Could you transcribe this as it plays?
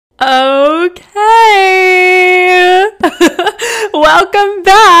Okay. Welcome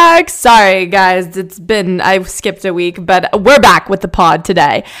back. Sorry, guys. I've skipped a week, but we're back with the pod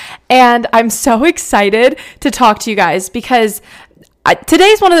today. And I'm so excited to talk to you guys because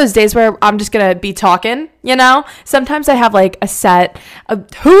today's one of those days where I'm just going to be talking, you know? Sometimes I have like a set of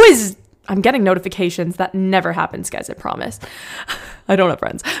I'm getting notifications. That never happens, guys, I promise. I don't have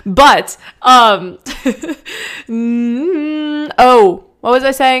friends. But, what was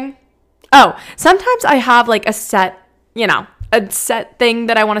I saying? Oh, sometimes I have like a set thing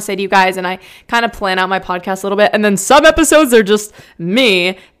that I want to say to you guys, and I kind of plan out my podcast a little bit, and then some episodes are just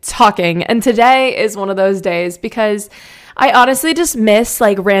me talking. And today is one of those days because I honestly just miss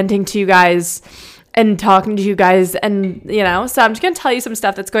like ranting to you guys and talking to you guys, and so I'm just gonna tell you some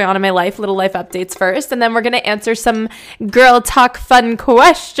stuff that's going on in my life, little life updates first, and then we're gonna answer some girl talk fun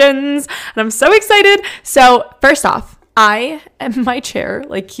questions, and I'm so excited. So first off, my chair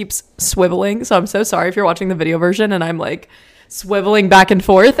like keeps swiveling, so I'm so sorry if you're watching the video version and I'm like swiveling back and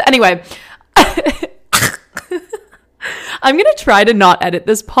forth. Anyway, I'm gonna try to not edit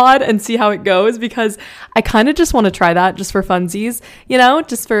this pod and see how it goes because I kind of just want to try that just for funsies,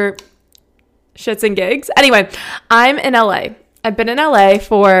 just for shits and gigs. Anyway, I'm in LA. I've been in LA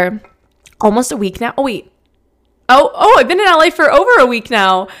for almost a week now. I've been in LA for over a week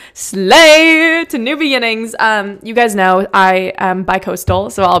now. Slay to new beginnings. You guys know I am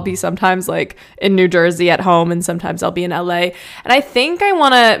bi-coastal, so I'll be sometimes like in New Jersey at home and sometimes I'll be in LA. And I think I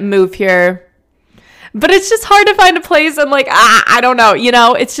want to move here, but it's just hard to find a place. I'm like, I don't know.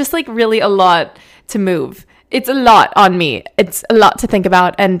 It's just like really a lot to move. It's a lot on me. It's a lot to think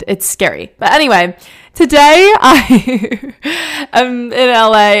about and it's scary. But anyway, today I am in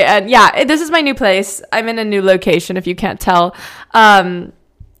LA and yeah, this is my new place. I'm in a new location if you can't tell.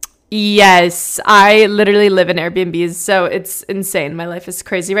 Yes, I literally live in Airbnbs, so it's insane. My life is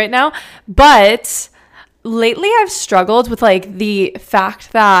crazy right now. But lately I've struggled with like the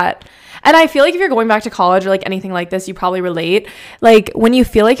fact that, and I feel like if you're going back to college or like anything like this, you probably relate. Like when you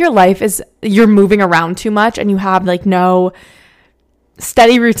feel like you're moving around too much and you have like no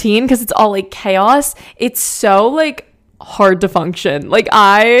steady routine because it's all like chaos, it's so like hard to function. Like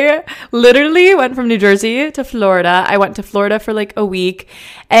I literally went from New Jersey to Florida. I went to Florida for like a week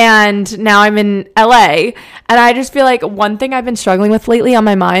and now I'm in LA. And I just feel like one thing I've been struggling with lately on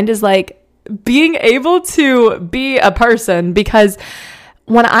my mind is like being able to be a person, because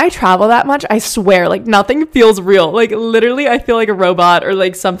when I travel that much, I swear, like nothing feels real. Like literally, I feel like a robot or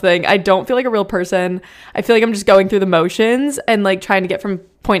like something. I don't feel like a real person. I feel like I'm just going through the motions and like trying to get from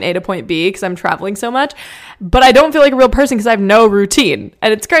point A to point B because I'm traveling so much. But I don't feel like a real person because I have no routine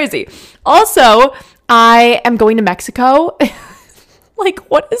and it's crazy. Also, I am going to Mexico. Like,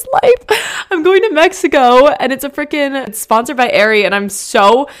 what is life? I'm going to Mexico and it's sponsored by Aerie and I'm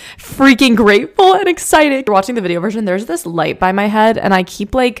so freaking grateful and excited. If you're watching the video version, there's this light by my head and I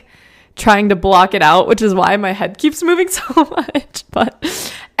keep like trying to block it out, which is why my head keeps moving so much. But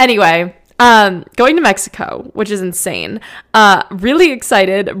anyway, going to Mexico, which is insane. Really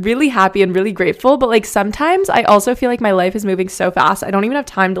excited, really happy and really grateful. But like sometimes I also feel like my life is moving so fast. I don't even have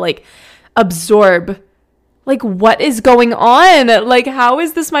time to like absorb like what is going on? Like how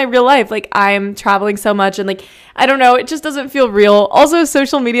is this my real life? Like I'm traveling so much and like I don't know, it just doesn't feel real. Also,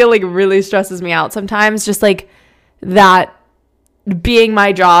 social media like really stresses me out sometimes, just like that being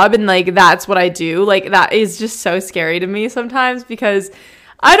my job and like that's what I do. Like that is just so scary to me sometimes because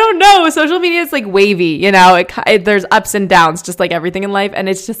I don't know, social media is like wavy, there's ups and downs just like everything in life, and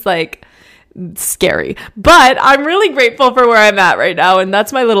it's just like scary. But I'm really grateful for where I'm at right now, and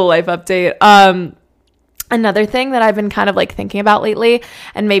that's my little life update. Another thing that I've been kind of like thinking about lately,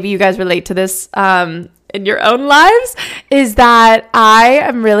 and maybe you guys relate to this in your own lives, is that I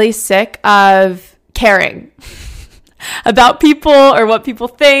am really sick of caring about people or what people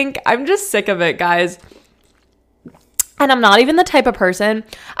think. I'm just sick of it, guys. And I'm not even the type of person,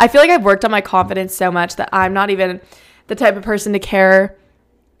 I feel like I've worked on my confidence so much that I'm not even the type of person to care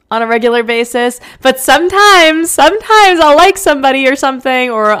on a regular basis. But sometimes I'll like somebody or something,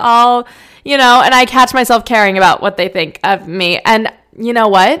 or I'll and I catch myself caring about what they think of me. And you know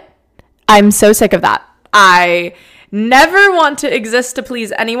what? I'm so sick of that. I never want to exist to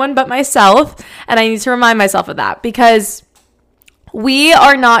please anyone but myself. And I need to remind myself of that because we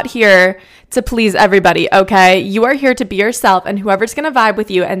are not here to please everybody, okay? You are here to be yourself, and whoever's going to vibe with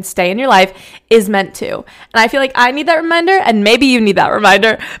you and stay in your life is meant to. And I feel like I need that reminder, and maybe you need that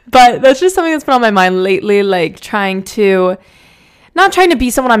reminder. But that's just something that's been on my mind lately, like not trying to be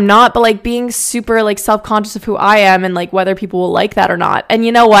someone I'm not, but like being super like self-conscious of who I am and like whether people will like that or not. And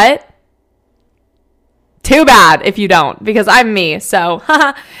you know what? Too bad if you don't, because I'm me. So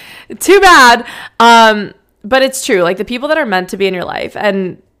Too bad. But it's true. Like the people that are meant to be in your life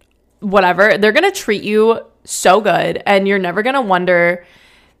and whatever, they're going to treat you so good, and you're never going to wonder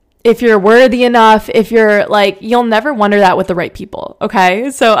if you're worthy enough, if you're like, you'll never wonder that with the right people. Okay.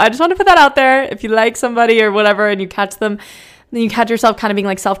 So I just want to put that out there. If you like somebody or whatever and you catch them, then you catch yourself kind of being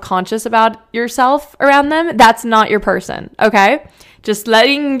like self-conscious about yourself around them, that's not your person. Okay. Just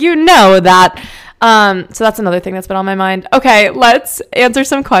letting you know that. So that's another thing that's been on my mind. Okay. Let's answer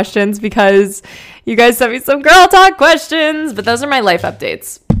some questions because you guys sent me some girl talk questions, but those are my life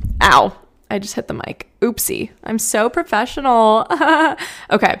updates. Ow. I just hit the mic. Oopsie. I'm so professional.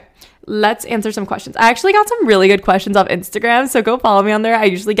 Okay. Let's answer some questions. I actually got some really good questions off Instagram, so go follow me on there. I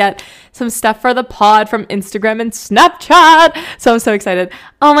usually get some stuff for the pod from Instagram and Snapchat, so I'm so excited.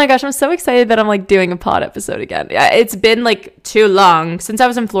 Oh my gosh, I'm so excited that I'm like doing a pod episode again. Yeah, it's been like too long. Since I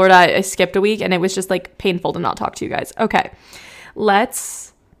was in Florida, I skipped a week and it was just like painful to not talk to you guys. Okay,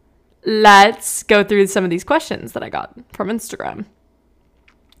 let's go through some of these questions that I got from Instagram.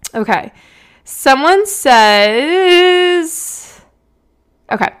 Okay, someone said,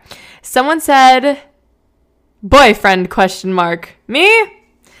 boyfriend question mark. Me?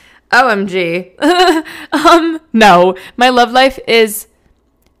 OMG. No. My love life is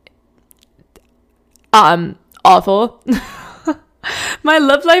awful. My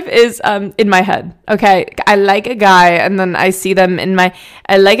love life is in my head. Okay. I like a guy and then I see them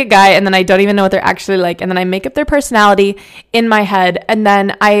I like a guy and then I don't even know what they're actually like, and then I make up their personality in my head, and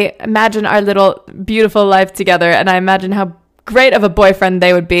then I imagine our little beautiful life together, and I imagine how great of a boyfriend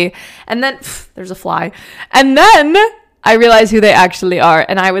they would be, and then there's a fly, and then I realize who they actually are,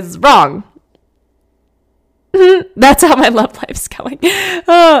 and I was wrong. That's how my love life's going.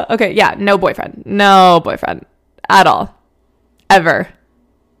 Okay, yeah, no boyfriend at all, ever.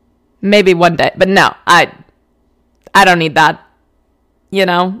 Maybe one day, but no, I don't need that, you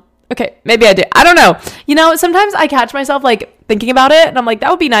know. Okay, maybe I do, I don't know. You know, sometimes I catch myself like thinking about it and I'm like, that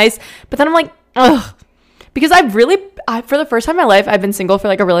would be nice, but then I'm like, ugh. Because for the first time in my life, I've been single for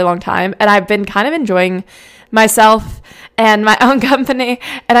like a really long time, and I've been kind of enjoying myself and my own company.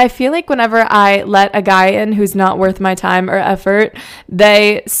 And I feel like whenever I let a guy in who's not worth my time or effort,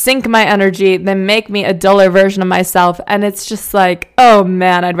 they sink my energy, they make me a duller version of myself. And it's just like, oh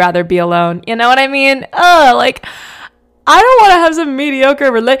man, I'd rather be alone. You know what I mean? Oh, like, I don't want to have some mediocre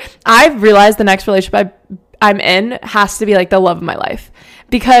I've realized the next relationship I'm in has to be like the love of my life.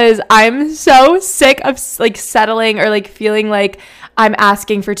 Because I'm so sick of like settling or like feeling like I'm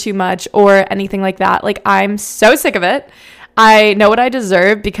asking for too much or anything like that. Like, I'm so sick of it. I know what I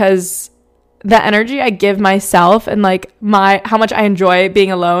deserve because the energy I give myself and like how much I enjoy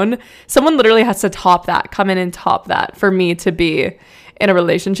being alone, someone literally has to come in and top that for me to be in a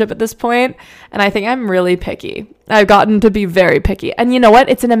relationship at this point. And I think I'm really picky. I've gotten to be very picky. And you know what?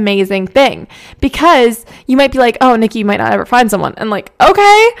 It's an amazing thing, because you might be like, oh, Nikki, you might not ever find someone. And like,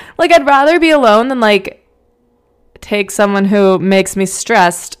 okay, like I'd rather be alone than like take someone who makes me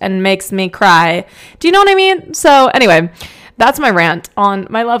stressed and makes me cry. Do you know what I mean? So anyway, that's my rant on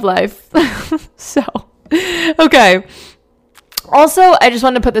my love life. So, okay. Also, I just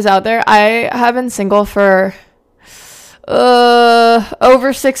wanted to put this out there. I have been single for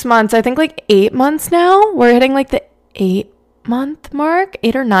over 6 months. I think like 8 months now. We're hitting like the 8-month mark,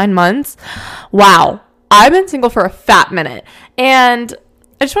 8 or 9 months. Wow. I've been single for a fat minute. And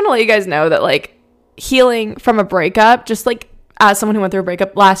I just want to let you guys know that like healing from a breakup, just like as someone who went through a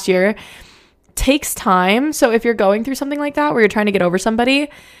breakup last year, takes time. So if you're going through something like that where you're trying to get over somebody,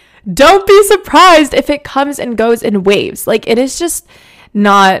 don't be surprised if it comes and goes in waves. Like, it's just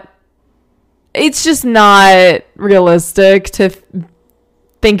not realistic to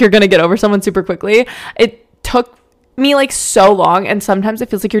think you're going to get over someone super quickly. It took me like so long, and sometimes it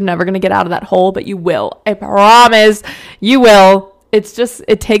feels like you're never going to get out of that hole, but you will. I promise you will.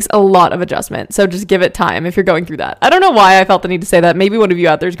 It takes a lot of adjustment. So just give it time if you're going through that. I don't know why I felt the need to say that. Maybe one of you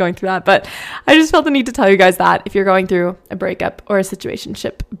out there is going through that, but I just felt the need to tell you guys that if you're going through a breakup or a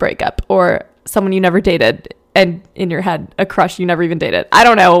situationship breakup or someone you never dated and in your head, a crush you never even dated. I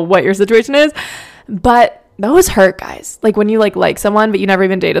don't know what your situation is, but those hurt, guys. Like when you like someone, but you never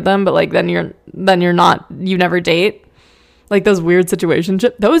even dated them, but like then you never date. Like those weird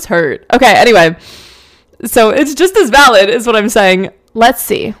situationship, those hurt. Okay, anyway. So it's just as valid is what I'm saying. Let's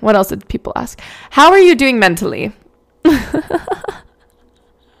see. What else did people ask? How are you doing mentally?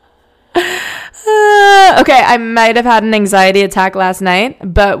 Okay, I might have had an anxiety attack last night,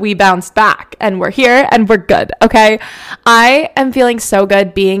 but we bounced back and we're here and we're good. Okay, I am feeling so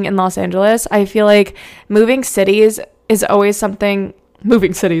good being in Los Angeles. I feel like moving cities is always something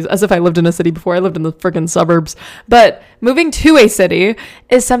moving cities, as if I lived in a city before. I lived in the freaking suburbs. But moving to a city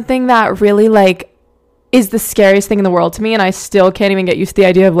is something that really like is the scariest thing in the world to me. And I still can't even get used to the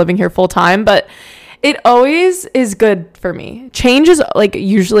idea of living here full time. But it always is good for me. Change is like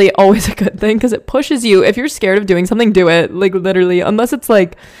usually always a good thing because it pushes you. If you're scared of doing something, do it. Like literally, unless it's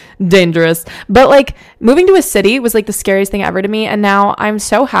like dangerous. But like moving to a city was like the scariest thing ever to me. And now I'm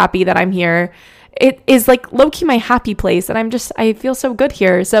so happy that I'm here. It is like low-key my happy place, and I feel so good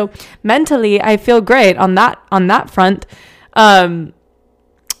here. So mentally I feel great on that front.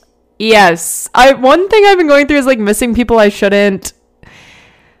 Yes, one thing I've been going through is like missing people I shouldn't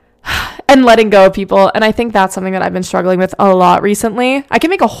and letting go of people, and I think that's something that I've been struggling with a lot recently. I can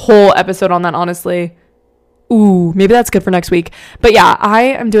make a whole episode on that, honestly. Ooh, maybe that's good for next week. But yeah, I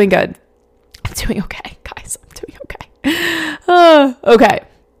am doing good. I'm doing okay, guys. I'm doing okay. Okay,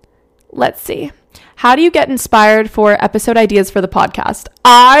 let's see. How do you get inspired for episode ideas for the podcast?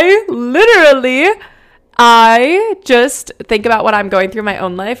 I just think about what I'm going through in my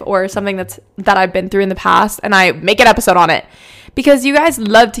own life or something that I've been through in the past, and I make an episode on it because you guys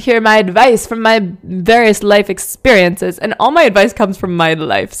love to hear my advice from my various life experiences, and all my advice comes from my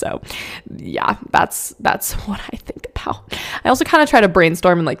life. So yeah, that's what I think about. I also kind of try to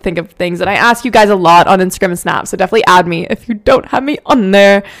brainstorm and like think of things, and I ask you guys a lot on Instagram and Snap, so definitely add me if you don't have me on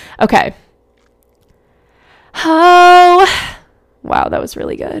there. Okay. Oh, wow, that was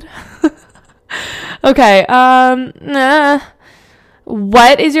really good. Okay,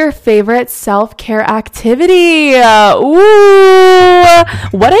 what is your favorite self-care activity? Ooh,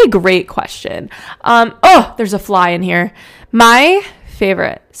 what a great question. Oh, there's a fly in here. My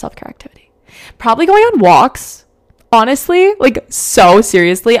favorite self-care activity, probably going on walks. Honestly, like so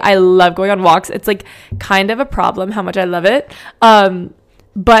seriously, I love going on walks. It's like kind of a problem how much I love it.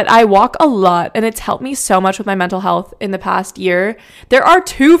 But I walk a lot, and it's helped me so much with my mental health in the past year. There are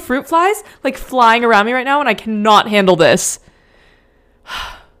 2 fruit flies like flying around me right now, and I cannot handle this.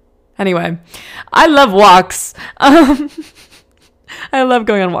 Anyway, I love walks. I love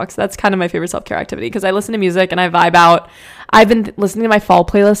going on walks. That's kind of my favorite self-care activity because I listen to music and I vibe out. I've been listening to my fall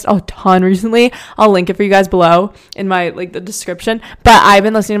playlist a ton recently. I'll link it for you guys below in my like the description. But I've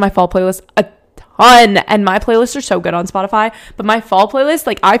been listening to my fall playlist a ton, and my playlists are so good on Spotify. But my fall playlist,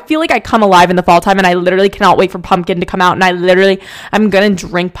 like I feel like I come alive in the fall time, and I literally cannot wait for pumpkin to come out. And I'm gonna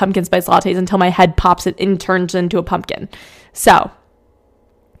drink pumpkin spice lattes until my head pops it and turns into a pumpkin. So,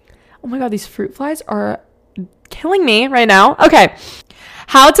 oh my god, these fruit flies are killing me right now. Okay,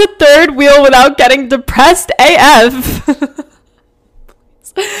 how to third wheel without getting depressed AF.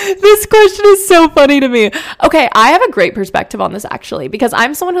 This question is so funny to me. Okay, I have a great perspective on this actually, because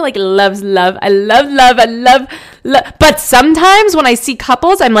I'm someone who like loves love. I love. But sometimes when I see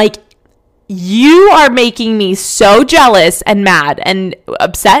couples, I'm like, you are making me so jealous and mad and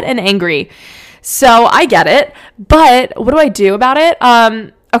upset and angry. So I get it. But what do I do about it?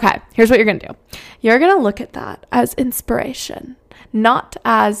 Okay, here's what you're gonna do. You're gonna look at that as inspiration, not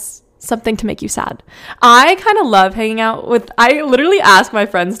as something to make you sad. I kind of love hanging out with, I literally ask my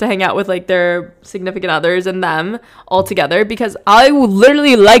friends to hang out with like their significant others and them all together because I would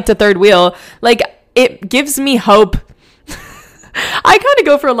literally like to third wheel. Like it gives me hope. I kind of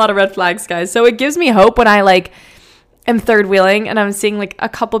go for a lot of red flags, guys. So it gives me hope when I like am third wheeling and I'm seeing like a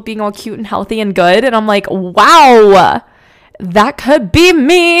couple being all cute and healthy and good. And I'm like, wow, that could be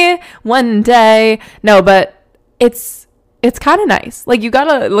me one day. No, but it's kind of nice. Like you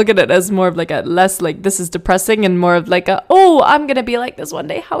gotta look at it as more of like a less like this is depressing and more of like a, oh, I'm gonna be like this one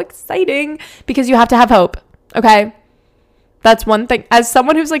day, how exciting, because you have to have hope. Okay, that's one thing. As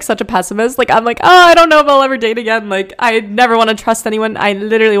someone who's like such a pessimist, like I'm like, oh, I don't know if I'll ever date again. Like I never want to trust anyone. I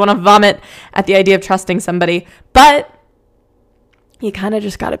literally want to vomit at the idea of trusting somebody. But you kind of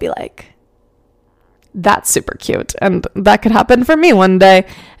just gotta be like, that's super cute and that could happen for me one day,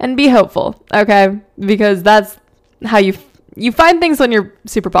 and be hopeful. Okay, because that's how you find things when you're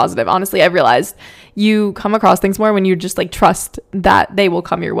super positive. Honestly, I've realized you come across things more when you just like trust that they will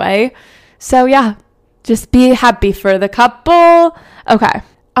come your way. So yeah, just be happy for the couple. Okay.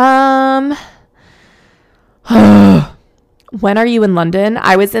 When are you in London?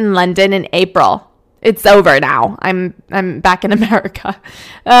 I was in London in April. It's over now. I'm back in America.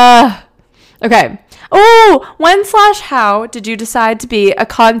 Okay. Oh, when/how did you decide to be a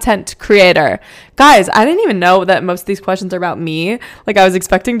content creator? Guys, I didn't even know that most of these questions are about me. Like I was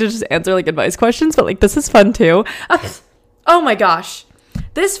expecting to just answer like advice questions, but like this is fun too. Oh my gosh.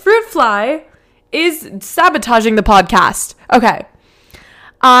 This fruit fly is sabotaging the podcast. Okay.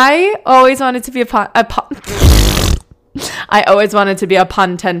 I always wanted to be I always wanted to be a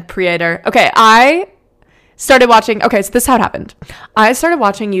content creator. Okay, started watching. Okay, so this is how it happened. I started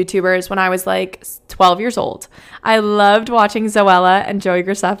watching YouTubers when I was like 12 years old. I loved watching Zoella and Joey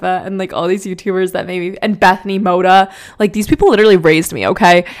Graceffa and like all these YouTubers that made me, and Bethany Moda. Like these people literally raised me,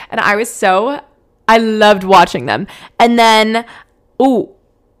 okay? And I loved watching them. And then,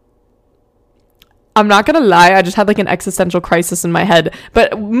 I'm not gonna lie, I just had like an existential crisis in my head.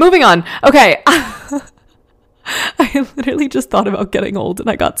 But moving on. Okay. I literally just thought about getting old and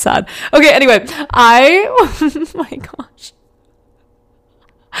I got sad. Okay, anyway, oh my gosh.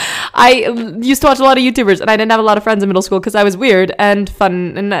 I used to watch a lot of YouTubers and I didn't have a lot of friends in middle school because I was weird and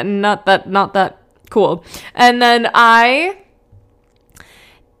fun and not that cool. And then I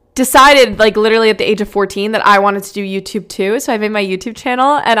decided like literally at the age of 14 that I wanted to do YouTube too. So I made my YouTube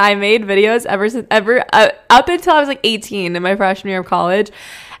channel and I made videos up until I was like 18 in my freshman year of college.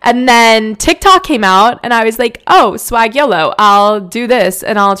 And then TikTok came out and I was like, oh, swag YOLO, I'll do this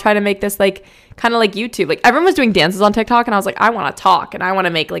and I'll try to make this like kind of like YouTube. Like everyone was doing dances on TikTok and I was like, I want to talk and I want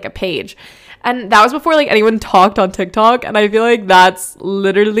to make like a page. And that was before like anyone talked on TikTok. And I feel like that's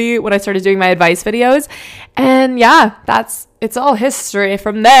literally when I started doing my advice videos. And yeah, it's all history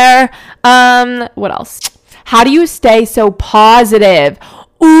from there. What else? How do you stay so positive?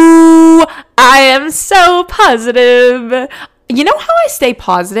 Ooh, I am so positive. You know how I stay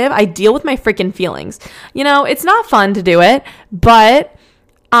positive? I deal with my freaking feelings. You know, it's not fun to do it, but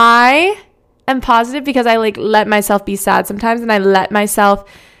I am positive because I like let myself be sad sometimes and I let myself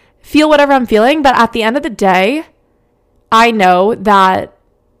feel whatever I'm feeling. But at the end of the day, I know that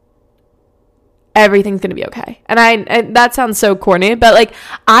everything's going to be okay. And that sounds so corny, but like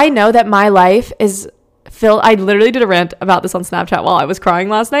I know that my life is filled. I literally did a rant about this on Snapchat while I was crying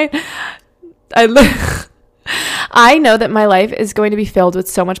last night. I know that my life is going to be filled with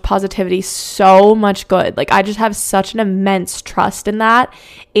so much positivity, so much good. Like I just have such an immense trust in that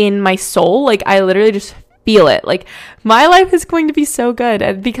in my soul. Like I literally just feel it. Like my life is going to be so good.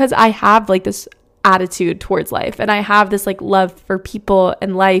 And because I have like this attitude towards life and I have this like love for people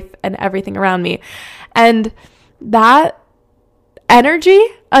and life and everything around me. And that energy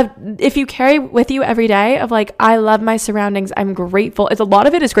of, if you carry with you every day of like, I love my surroundings, I'm grateful. A lot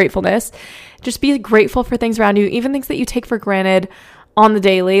of it is gratefulness. Just be grateful for things around you, even things that you take for granted on the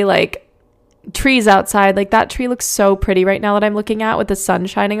daily, like trees outside. Like that tree looks so pretty right now that I'm looking at with the sun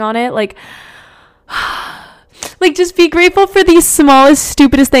shining on it. Like just be grateful for these smallest,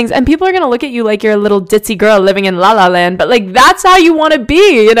 stupidest things. And people are going to look at you like you're a little ditzy girl living in La La Land, but like that's how you want to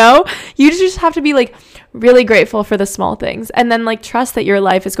be, you know? You just have to be like really grateful for the small things and then like trust that your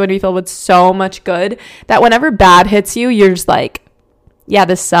life is going to be filled with so much good that whenever bad hits you, you're just like, yeah,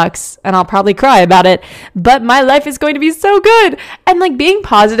 this sucks and I'll probably cry about it, but my life is going to be so good. And like being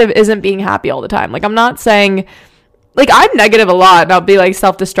positive isn't being happy all the time. Like I'm not saying, like I'm negative a lot and I'll be like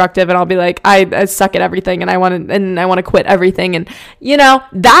self-destructive and I'll be like I suck at everything and I want to quit everything, and you know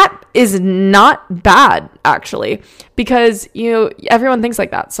that is not bad actually, because everyone thinks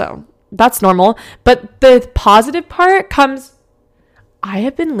like that, so that's normal. But the positive part comes, I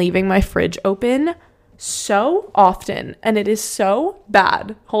have been leaving my fridge open so often and it is so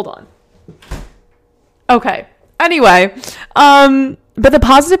bad. Hold on. Okay. Anyway, but the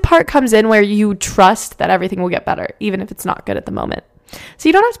positive part comes in where you trust that everything will get better, even if it's not good at the moment. So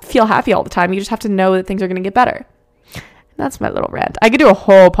you don't have to feel happy all the time. You just have to know that things are going to get better. And that's my little rant. I could do a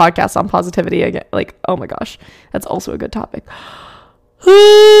whole podcast on positivity again. Like, oh my gosh, that's also a good topic.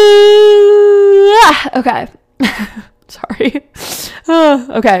 Okay. Sorry.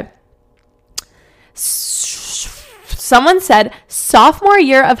 Okay. Someone said sophomore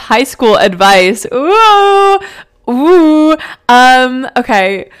year of high school advice. Ooh.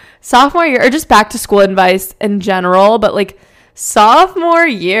 Okay. Sophomore year, or just back to school advice in general, but like sophomore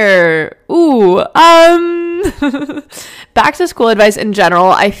year. Back to school advice in general.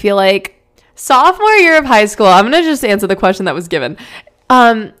 I feel like sophomore year of high school, I'm going to just answer the question that was given,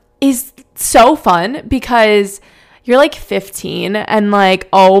 is so fun because you're like 15 and like,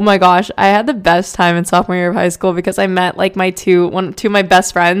 oh my gosh, I had the best time in sophomore year of high school because I met like two of my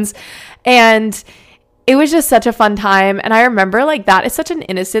best friends, and it was just such a fun time. And I remember like that is such an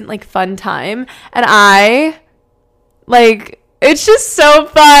innocent, like fun time. And it's just so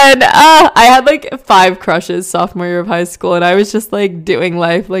fun. I had like 5 crushes sophomore year of high school and I was just like doing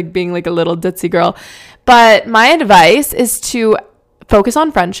life, like being like a little ditzy girl. But my advice is to focus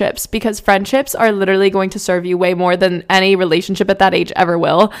on friendships, because friendships are literally going to serve you way more than any relationship at that age ever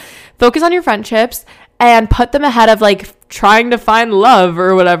will. Focus on your friendships and put them ahead of like trying to find love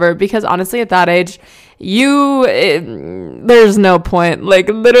or whatever, because honestly at that age there's no point. Like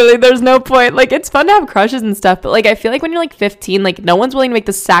literally there's no point. Like it's fun to have crushes and stuff, but like I feel like when you're like 15, like no one's willing to make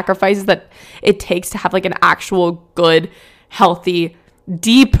the sacrifices that it takes to have like an actual good, healthy,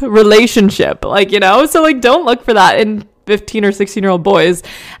 deep relationship, like, you know. So like don't look for that in 15 or 16-year-old boys.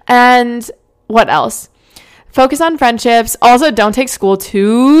 And what else? Focus on friendships. Also, don't take school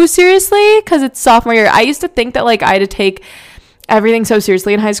too seriously because it's sophomore year. I used to think that like I had to take everything so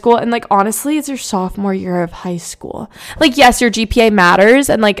seriously in high school, and like honestly it's your sophomore year of high school. Like yes, your GPA matters,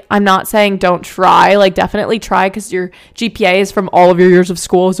 and like I'm not saying don't try, like definitely try, because your GPA is from all of your years of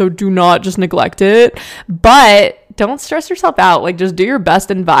school, so do not just neglect it, but don't stress yourself out. Like just do your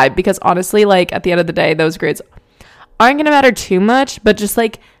best and vibe, because honestly like at the end of the day those grades aren't gonna matter too much, but just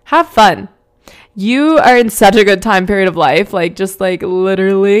like have fun. You are in such a good time period of life, like just like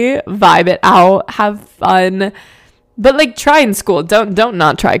literally vibe it out, have fun. But like try in school. Don't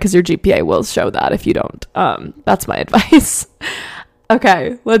not try, because your GPA will show that if you don't. That's my advice.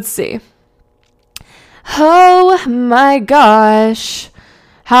 Okay, let's see. Oh my gosh.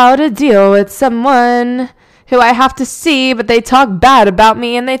 How to deal with someone who I have to see, but they talk bad about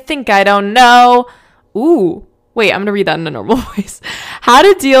me and they think I don't know. Ooh. Wait, I'm going to read that in a normal voice. How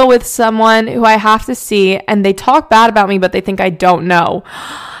to deal with someone who I have to see and they talk bad about me, but they think I don't know.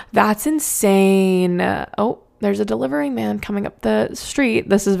 That's insane. Oh, there's a delivery man coming up the street.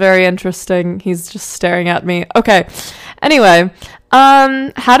 This is very interesting. He's just staring at me. Okay. Anyway,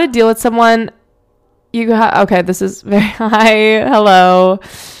 how to deal with someone okay, this is very hi. Hello.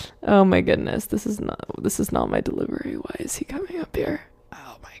 Oh my goodness. This is not my delivery. Why is he coming up here?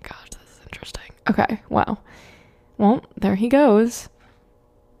 Oh my gosh, this is interesting. Okay. Wow. Well, there he goes.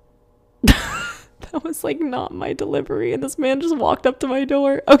 That was like not my delivery, and this man just walked up to my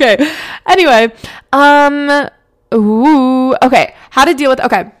door. Okay. Anyway, okay. How to deal with,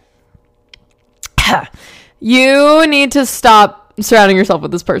 okay. You need to stop surrounding yourself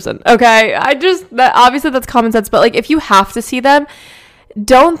with this person. Okay. Obviously that's common sense, but like if you have to see them,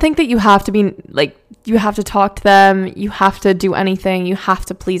 don't think that you have to be like, you have to talk to them, you have to do anything, you have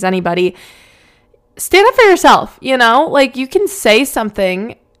to please anybody. Stand up for yourself, you know? Like you can say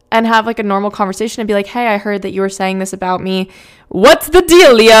something and have like a normal conversation and be like, hey, I heard that you were saying this about me. What's the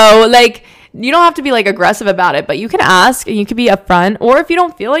dealio? Like, you don't have to be like aggressive about it, but you can ask and you can be upfront. Or if you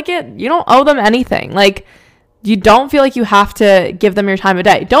don't feel like it, you don't owe them anything. Like, you don't feel like you have to give them your time of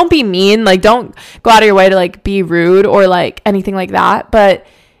day. Don't be mean. Like, don't go out of your way to like be rude or like anything like that. But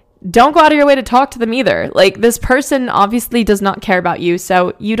don't go out of your way to talk to them either. Like, this person obviously does not care about you.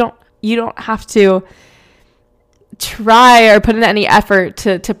 So you don't have to try or put in any effort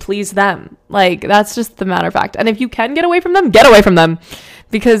to please them. Like, that's just the matter of fact. And if you can get away from them, get away from them,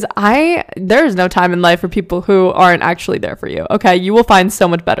 because there's no time in life for people who aren't actually there for you. Okay, you will find so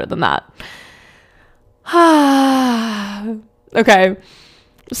much better than that. Okay,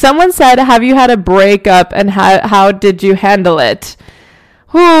 someone said, have you had a breakup and how did you handle it?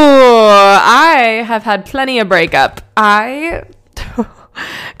 I have had plenty of breakup.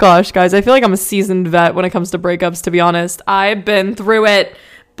 Gosh, guys, I feel like I'm a seasoned vet when it comes to breakups, to be honest. I've been through it,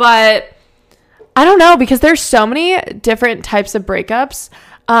 but I don't know, because there's so many different types of breakups.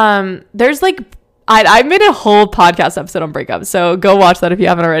 There's like, I made a whole podcast episode on breakups, so go watch that if you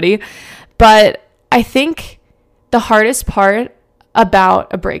haven't already. But I think the hardest part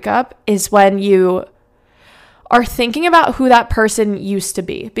about a breakup is when you are thinking about who that person used to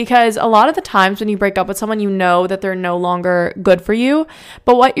be, because a lot of the times when you break up with someone, you know that they're no longer good for you,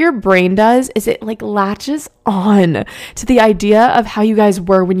 but what your brain does is it like latches on to the idea of how you guys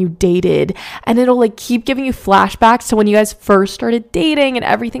were when you dated, and it'll like keep giving you flashbacks to when you guys first started dating and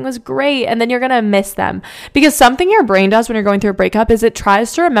everything was great, and then you're gonna miss them, because something your brain does when you're going through a breakup is it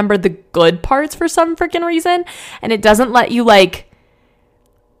tries to remember the good parts for some freaking reason, and it doesn't let you like,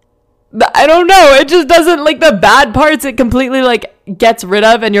 I don't know, it just doesn't, like, the bad parts it completely like gets rid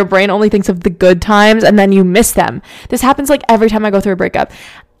of, and your brain only thinks of the good times, and then you miss them. This happens like every time I go through a breakup.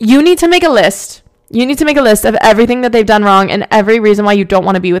 You need to make a list. You need to make a list of everything that they've done wrong and every reason why you don't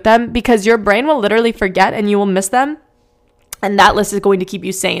want to be with them, because your brain will literally forget and you will miss them. And that list is going to keep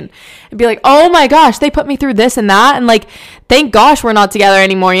you sane and be like, oh my gosh, they put me through this and that. And like, thank gosh we're not together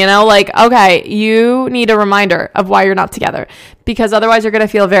anymore. You know, like, okay, you need a reminder of why you're not together, because otherwise you're going to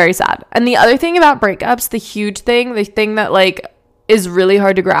feel very sad. And the other thing about breakups, the huge thing, the thing that like is really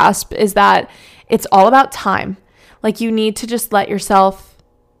hard to grasp is that it's all about time. Like, you need to just let yourself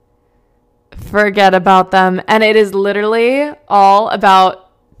forget about them. And it is literally all about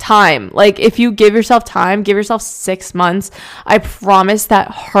time. Like, if you give yourself time, give yourself 6 months, I promise that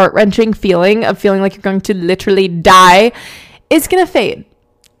heart-wrenching feeling of feeling like you're going to literally die is gonna fade,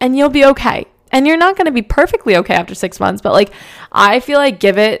 and you'll be okay. And you're not gonna be perfectly okay after 6 months, but like, I feel like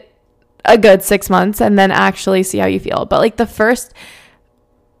give it a good 6 months and then actually see how you feel. But like, the first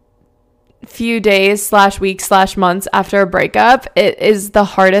few days / weeks / months after a breakup, it is the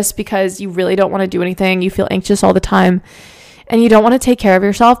hardest because you really don't want to do anything. You feel anxious all the time and you don't want to take care of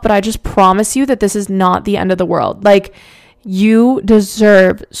yourself. But I just promise you that this is not the end of the world. Like, you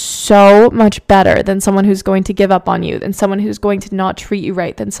deserve so much better than someone who's going to give up on you, than someone who's going to not treat you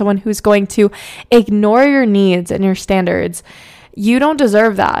right, than someone who's going to ignore your needs and your standards. You don't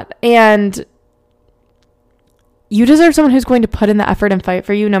deserve that. And you deserve someone who's going to put in the effort and fight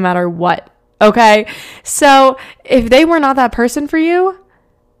for you no matter what. Okay? So if they were not that person for you,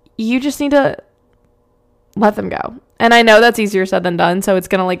 you just need to let them go. And I know that's easier said than done, so it's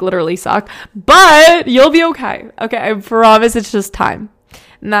going to like literally suck, but you'll be okay. Okay? I promise it's just time.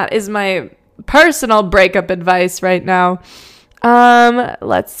 And that is my personal breakup advice right now.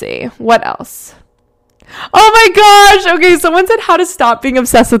 Let's see. What else? Oh my gosh. Okay, someone said how to stop being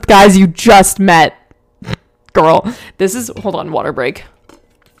obsessed with guys you just met. Girl, this is, hold on, water break.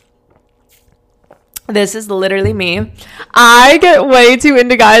 This is literally me. I get way too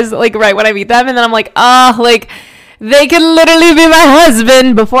into guys like right when I meet them, and then I'm like, like they could literally be my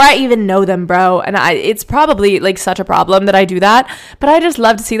husband before I even know them, bro. And it's probably like such a problem that I do that, but I just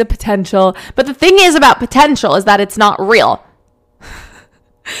love to see the potential. But the thing is about potential is that it's not real.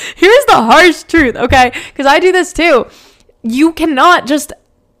 Here's the harsh truth, okay? Because I do this too. You cannot just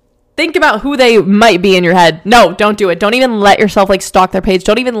think about who they might be in your head. No, don't do it. Don't even let yourself like stalk their page.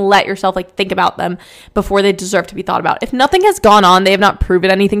 Don't even let yourself like think about them before they deserve to be thought about. If nothing has gone on, they have not proven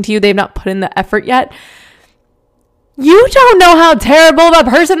anything to you, they have not put in the effort yet, you don't know how terrible of a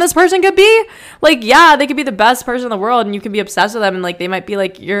person this person could be. Like, yeah, they could be the best person in the world and you can be obsessed with them, and like they might be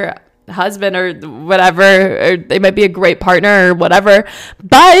like your husband or whatever, or they might be a great partner or whatever,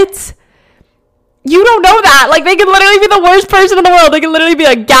 but you don't know that. Like, they could literally be the worst person in the world. They could literally be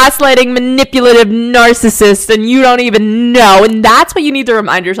a gaslighting, manipulative narcissist, and you don't even know. And that's what you need to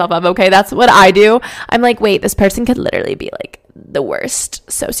remind yourself of, okay? That's what I do. I'm like, wait, this person could literally be like the worst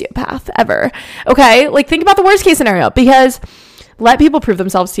sociopath ever. Okay? Like, think about the worst case scenario, because let people prove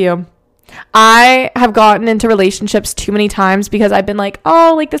themselves to you. I have gotten into relationships too many times because I've been like,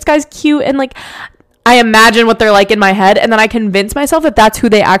 oh, like this guy's cute, and like I imagine what they're like in my head, and then I convince myself that that's who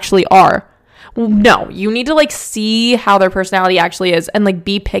they actually are. No, you need to like see how their personality actually is and like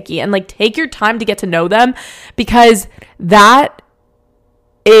be picky and like take your time to get to know them, because that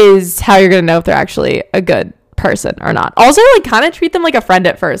is how you're gonna know if they're actually a good person or not. Also, like, kind of treat them like a friend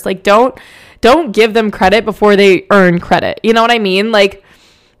at first. Like, don't give them credit before they earn credit. You know what I mean? Like,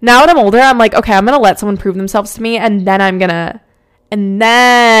 now that I'm older, I'm like, okay, I'm gonna let someone prove themselves to me, and then I'm gonna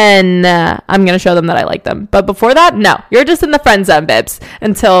show them that I like them. But before that, no, you're just in the friend zone, babes,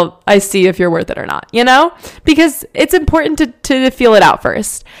 until I see if you're worth it or not, you know? Because it's important to feel it out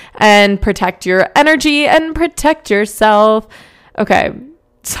first and protect your energy and protect yourself. Okay,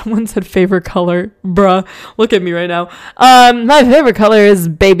 someone said favorite color. Bruh, look at me right now. My favorite color is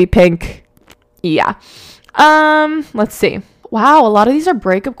baby pink. Yeah. Let's see. Wow, a lot of these are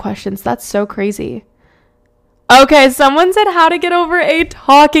breakup questions. That's so crazy. Okay, someone said how to get over a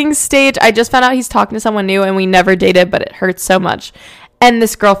talking stage. I just found out he's talking to someone new and we never dated, but it hurts so much. And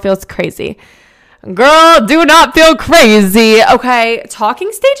this girl feels crazy. Girl, do not feel crazy. Okay,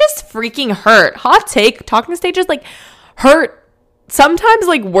 talking stages freaking hurt. Hot take, talking stages like hurt sometimes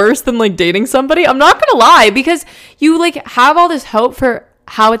like worse than like dating somebody. I'm not gonna lie, because you like have all this hope for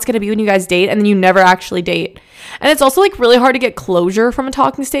how it's gonna be when you guys date, and then you never actually date. And it's also like really hard to get closure from a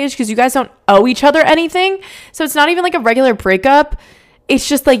talking stage because you guys don't owe each other anything. So it's not even like a regular breakup. It's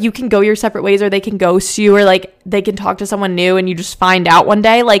just like you can go your separate ways, or they can ghost you, or like they can talk to someone new and you just find out one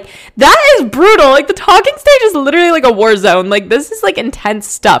day. Like, that is brutal. Like, the talking stage is literally like a war zone. Like, this is like intense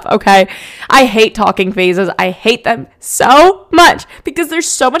stuff, okay? I hate talking phases. I hate them so much because there's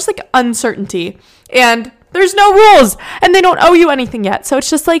so much like uncertainty and there's no rules and they don't owe you anything yet. So it's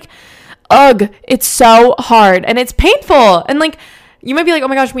just like, ugh, it's so hard and it's painful. And like, you might be like, oh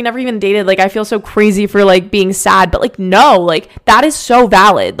my gosh, we never even dated. Like, I feel so crazy for like being sad. But like, no, like that is so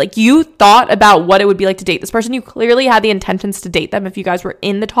valid. Like, you thought about what it would be like to date this person. You clearly had the intentions to date them if you guys were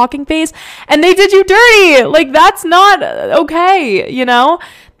in the talking phase, and they did you dirty. Like, that's not okay. You know,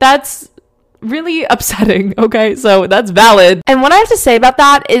 that's really upsetting. Okay, so that's valid. And what I have to say about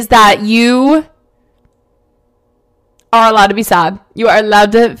that is that you are allowed to be sad. You are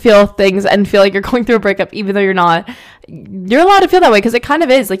allowed to feel things and feel like you're going through a breakup, even though you're not. You're allowed to feel that way because it kind of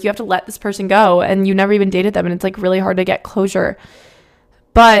is. Like, you have to let this person go and you never even dated them, and it's like really hard to get closure.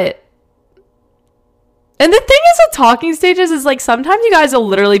 But, and the thing is with talking stages is like sometimes you guys will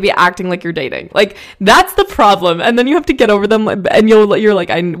literally be acting like you're dating. Like, that's the problem. And then you have to get over them, and you're like,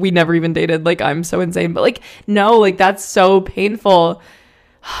 we never even dated. Like, I'm so insane. But like, no, like that's so painful.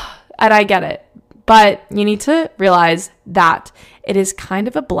 And I get it. But you need to realize that it is kind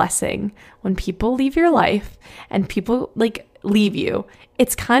of a blessing when people leave your life and people like leave you.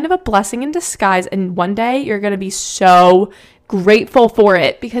 It's kind of a blessing in disguise. And one day you're going to be so grateful for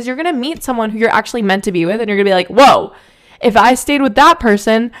it because you're going to meet someone who you're actually meant to be with. And you're going to be like, whoa, if I stayed with that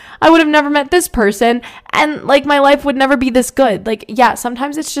person, I would have never met this person. And like, my life would never be this good. Like, yeah,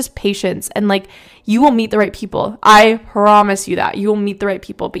 sometimes it's just patience, and like, you will meet the right people. I promise you that you will meet the right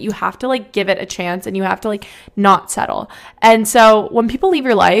people, but you have to like give it a chance, and you have to like not settle. And so when people leave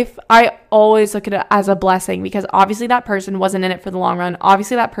your life, I always look at it as a blessing because obviously that person wasn't in it for the long run.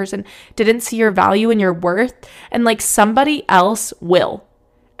 Obviously that person didn't see your value and your worth, and like somebody else will.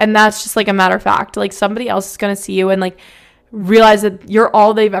 And that's just like a matter of fact. Like, somebody else is going to see you and like realize that you're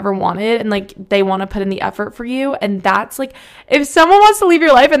all they've ever wanted, and like they want to put in the effort for you. And that's like, if someone wants to leave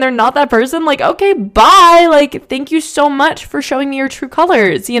your life and they're not that person, like, okay, bye. Like, thank you so much for showing me your true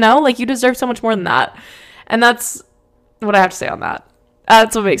colors, you know? Like, you deserve so much more than that. And that's what I have to say on that.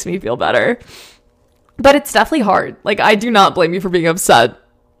 That's what makes me feel better. But it's definitely hard. Like, I do not blame you for being upset.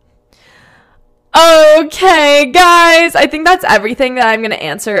 Okay, guys, I think that's everything that I'm going to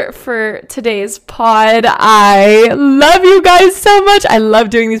answer for today's pod. I love you guys so much. I love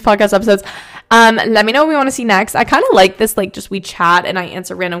doing these podcast episodes. Let me know what we want to see next. I kind of like this, like, just we chat and I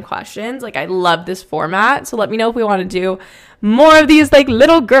answer random questions. Like, I love this format. So let me know if we want to do more of these, like,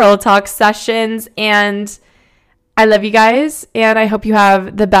 little girl talk sessions. And I love you guys. And I hope you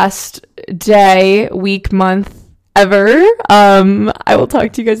have the best day, week, month ever. I will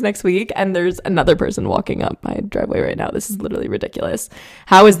talk to you guys next week. And there's another person walking up my driveway right now. This is literally ridiculous.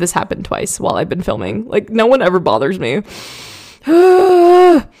 How has this happened twice while I've been filming? Like, no one ever bothers me.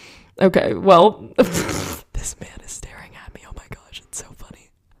 Okay, well, this man is staring at me. Oh my gosh, it's so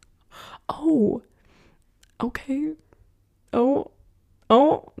funny. Oh, okay.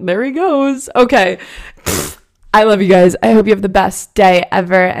 Oh, there he goes. Okay. I love you guys. I hope you have the best day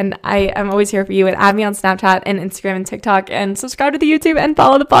ever. And I am always here for you. And add me on Snapchat and Instagram and TikTok. And subscribe to the YouTube and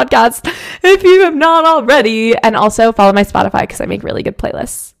follow the podcast if you have not already. And also follow my Spotify because I make really good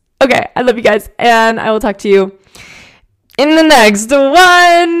playlists. Okay. I love you guys. And I will talk to you in the next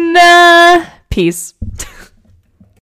one. Peace.